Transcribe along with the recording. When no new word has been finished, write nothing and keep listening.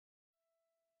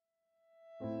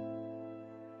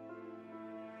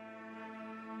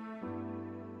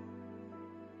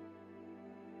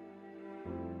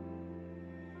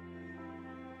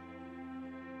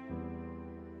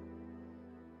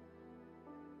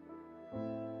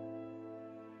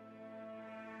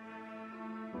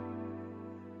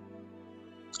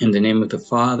In the name of the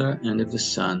Father, and of the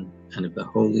Son, and of the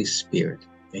Holy Spirit.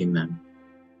 Amen.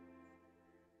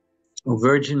 O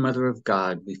Virgin Mother of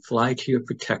God, we fly to your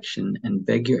protection and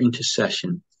beg your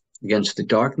intercession against the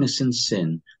darkness and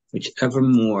sin which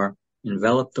evermore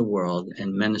envelop the world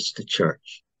and menace the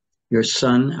Church. Your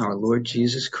Son, our Lord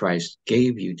Jesus Christ,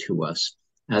 gave you to us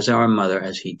as our mother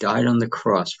as he died on the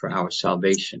cross for our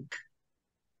salvation.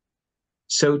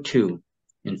 So too,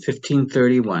 in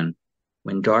 1531,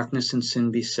 when darkness and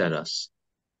sin beset us,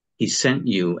 he sent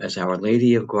you as Our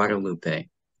Lady of Guadalupe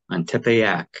on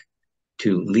Tepeyac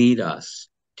to lead us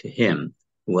to him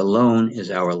who alone is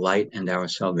our light and our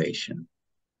salvation.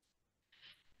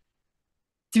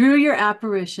 Through your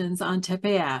apparitions on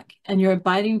Tepeyac and your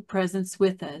abiding presence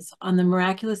with us on the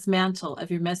miraculous mantle of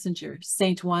your messenger,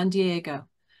 Saint Juan Diego,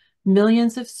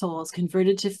 millions of souls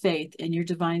converted to faith in your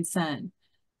divine Son.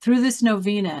 Through this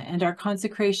novena and our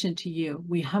consecration to you,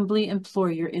 we humbly implore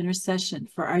your intercession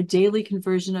for our daily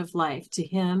conversion of life to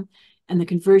him and the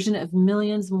conversion of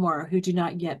millions more who do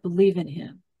not yet believe in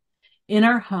him. In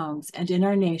our homes and in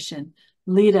our nation,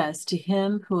 lead us to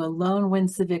him who alone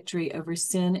wins the victory over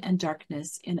sin and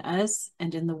darkness in us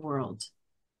and in the world.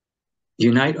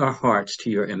 Unite our hearts to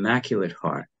your Immaculate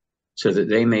Heart, so that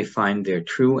they may find their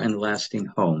true and lasting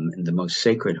home in the most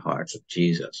sacred heart of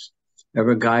Jesus.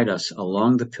 Ever guide us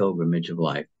along the pilgrimage of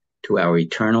life to our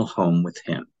eternal home with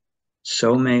him.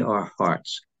 So may our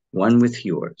hearts, one with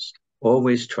yours,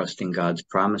 always trusting God's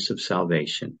promise of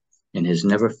salvation in his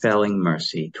never-failing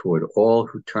mercy toward all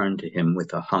who turn to him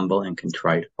with a humble and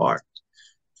contrite heart.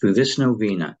 Through this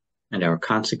novena and our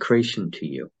consecration to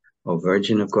you, O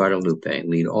Virgin of Guadalupe,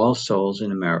 lead all souls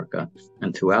in America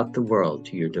and throughout the world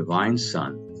to your divine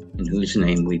Son, in whose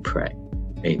name we pray.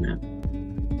 Amen.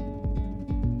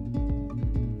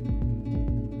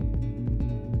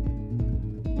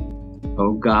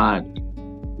 O God,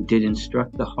 who did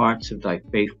instruct the hearts of thy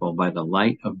faithful by the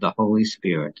light of the Holy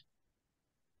Spirit,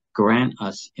 grant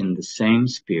us in the same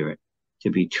Spirit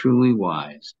to be truly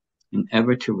wise and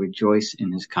ever to rejoice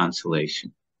in his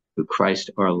consolation. Through Christ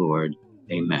our Lord.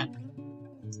 Amen.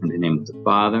 In the name of the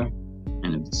Father,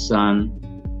 and of the Son,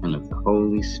 and of the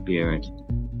Holy Spirit.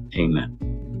 Amen.